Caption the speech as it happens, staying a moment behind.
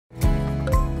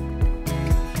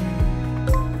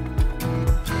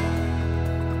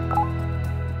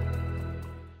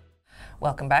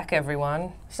Welcome back,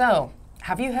 everyone. So,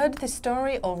 have you heard this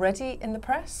story already in the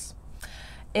press?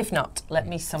 If not, let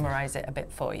me summarize it a bit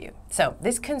for you. So,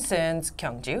 this concerns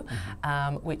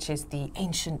Gyeongju, which is the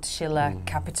ancient Shilla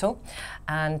capital,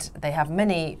 and they have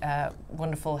many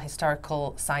wonderful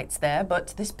historical sites there,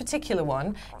 but this particular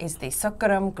one is the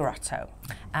Sokguram Grotto.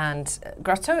 And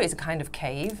grotto is a kind of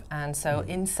cave, and so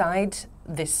inside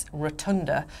this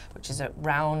rotunda, which is a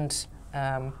round,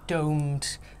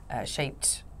 domed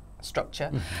shaped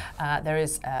structure, there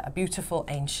is a beautiful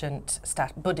ancient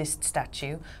Buddhist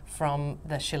statue from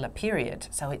the Shilla period.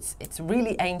 So it's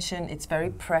really ancient, it's very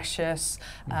precious,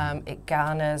 it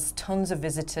garners tons of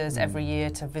visitors every year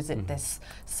to visit this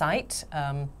site.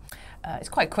 It's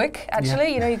quite quick,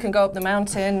 actually. You know, you can go up the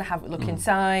mountain, have a look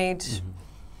inside,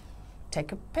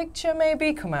 take a picture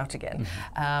maybe, come out again.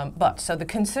 So the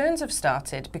concerns have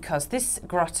started because this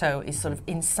grotto is sort of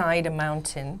inside a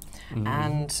mountain,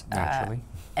 and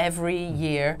every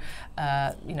year,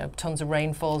 you know, tons of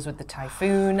rain falls with the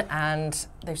typhoon, and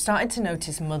they've started to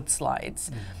notice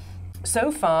mudslides.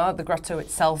 So far, the grotto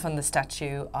itself and the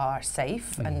statue are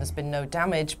safe, and there's been no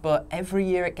damage, but every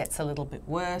year it gets a little bit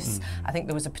worse. I think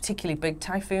there was a particularly big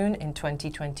typhoon in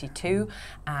 2022,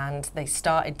 and they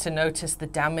started to notice the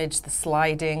damage, the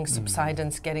sliding,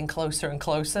 subsidence getting closer and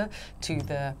closer to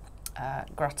the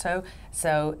grotto.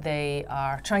 So they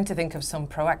are trying to think of some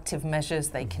proactive measures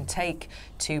they can take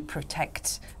to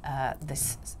protect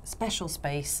this special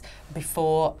space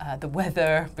before the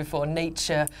weather, before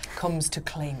nature comes to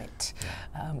claim it.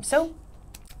 So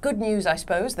good news, I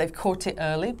suppose. They've caught it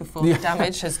early before the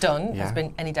damage has done.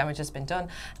 Any damage has been done,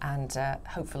 and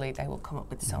hopefully they will come up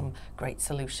with some great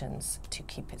solutions to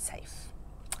keep it safe.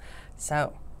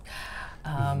 So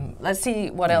let's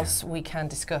see what else we can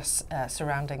discuss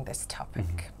surrounding this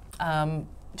topic.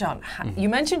 John, you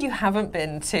mentioned you haven't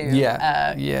been to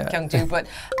Gyeongju, but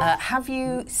have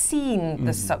you seen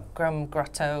the Sokguram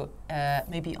Grotto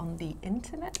maybe on the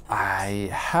internet? I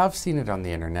have seen it on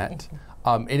the internet.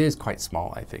 It is quite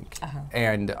small, I think,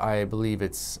 and I believe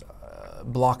it's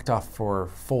blocked off for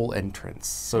full entrance.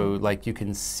 So like you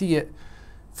can see it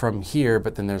from here,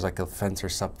 but then there's like a fence or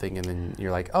something, and then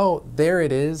you're like, oh, there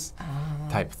it is,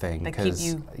 type thing. They keep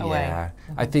you away.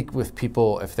 I think with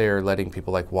people, if they're letting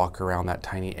people like walk around that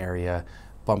tiny area,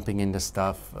 bumping into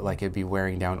stuff, like it'd be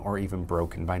wearing down or even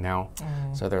broken by now.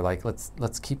 So they're like,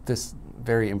 let's keep this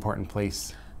very important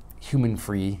place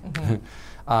human-free,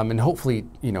 and hopefully,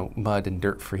 you know, mud and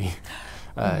dirt-free.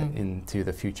 Into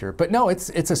the future. But no, it's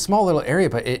a small little area,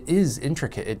 but it is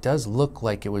intricate. It does look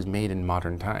like it was made in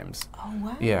modern times. Oh,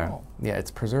 wow. Yeah,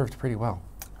 it's preserved pretty well.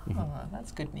 Oh,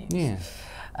 that's good news.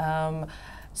 Yeah.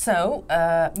 So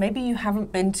maybe you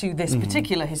haven't been to this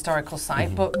particular historical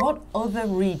site, but what other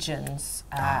regions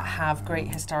have great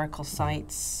historical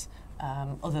sites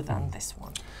other than this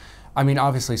one? I mean,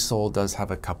 obviously Seoul does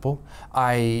have a couple.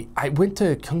 I went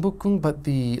to Gyeongbokgung, but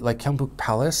Gyeongbok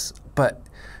Palace, but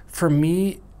for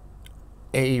me,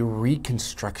 a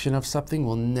reconstruction of something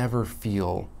will never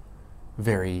feel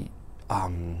very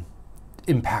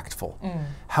impactful.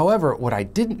 However, what I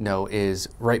didn't know is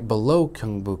right below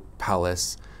Gyeongbok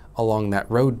Palace, along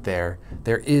that road there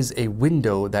is a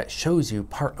window that shows you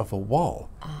part of a wall.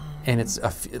 And it's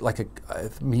like a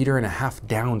meter and a half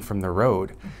down from the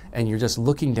road. And you're just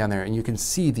looking down there and you can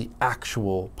see the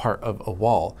actual part of a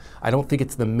wall. I don't think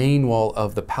it's the main wall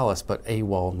of the palace, but a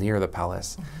wall near the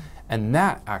palace. And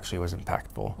that actually was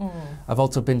impactful. I've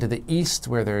also been to the east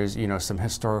where there's, you know, some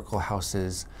historical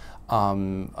houses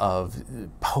of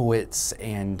poets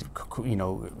and, you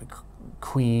know,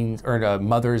 queens or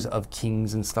mothers of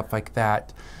kings and stuff like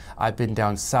that. I've been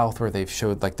down south where they've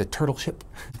showed like the turtle ship.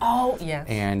 Oh, yeah.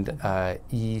 And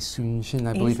Lee Sun-shin,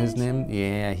 I believe his name.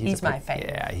 Yeah, he's my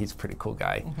favorite. Yeah, he's a pretty cool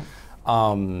guy.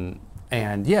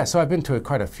 And yeah, so I've been to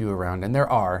quite a few around, and there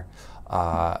are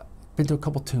been to a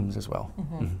couple tombs as well.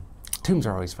 Tombs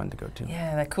are always fun to go to.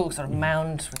 Yeah, they're cool, sort of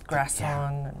mounds with grass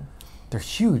on. And they're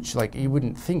huge. Like you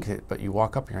wouldn't think it, but you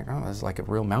walk up and you're like, oh, this is like a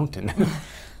real mountain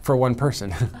for one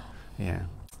person. Yeah.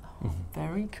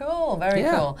 Very cool, very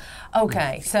cool.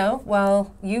 Okay, so,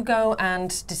 well, you go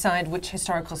and decide which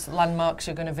historical landmarks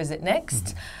you're going to visit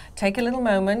next. Take a little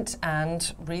moment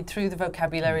and read through the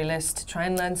vocabulary list, try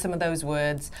and learn some of those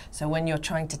words, so when you're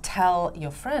trying to tell your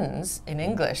friends in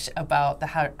English about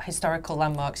the historical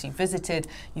landmarks you visited,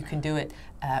 you can do it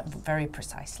very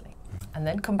precisely. And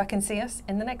then come back and see us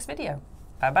in the next video.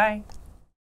 Bye-bye.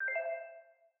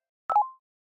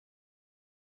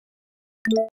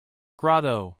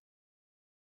 Grotto.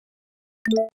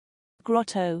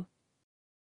 Grotto.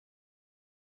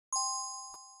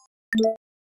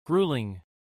 Grueling.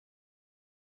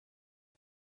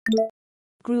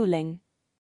 Grueling.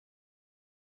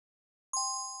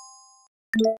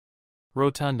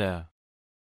 Rotunda.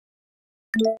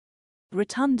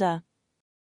 Rotunda.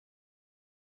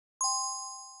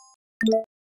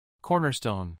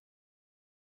 Cornerstone.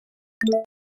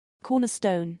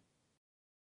 Cornerstone.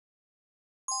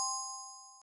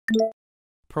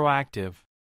 Proactive.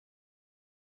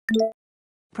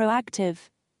 Proactive.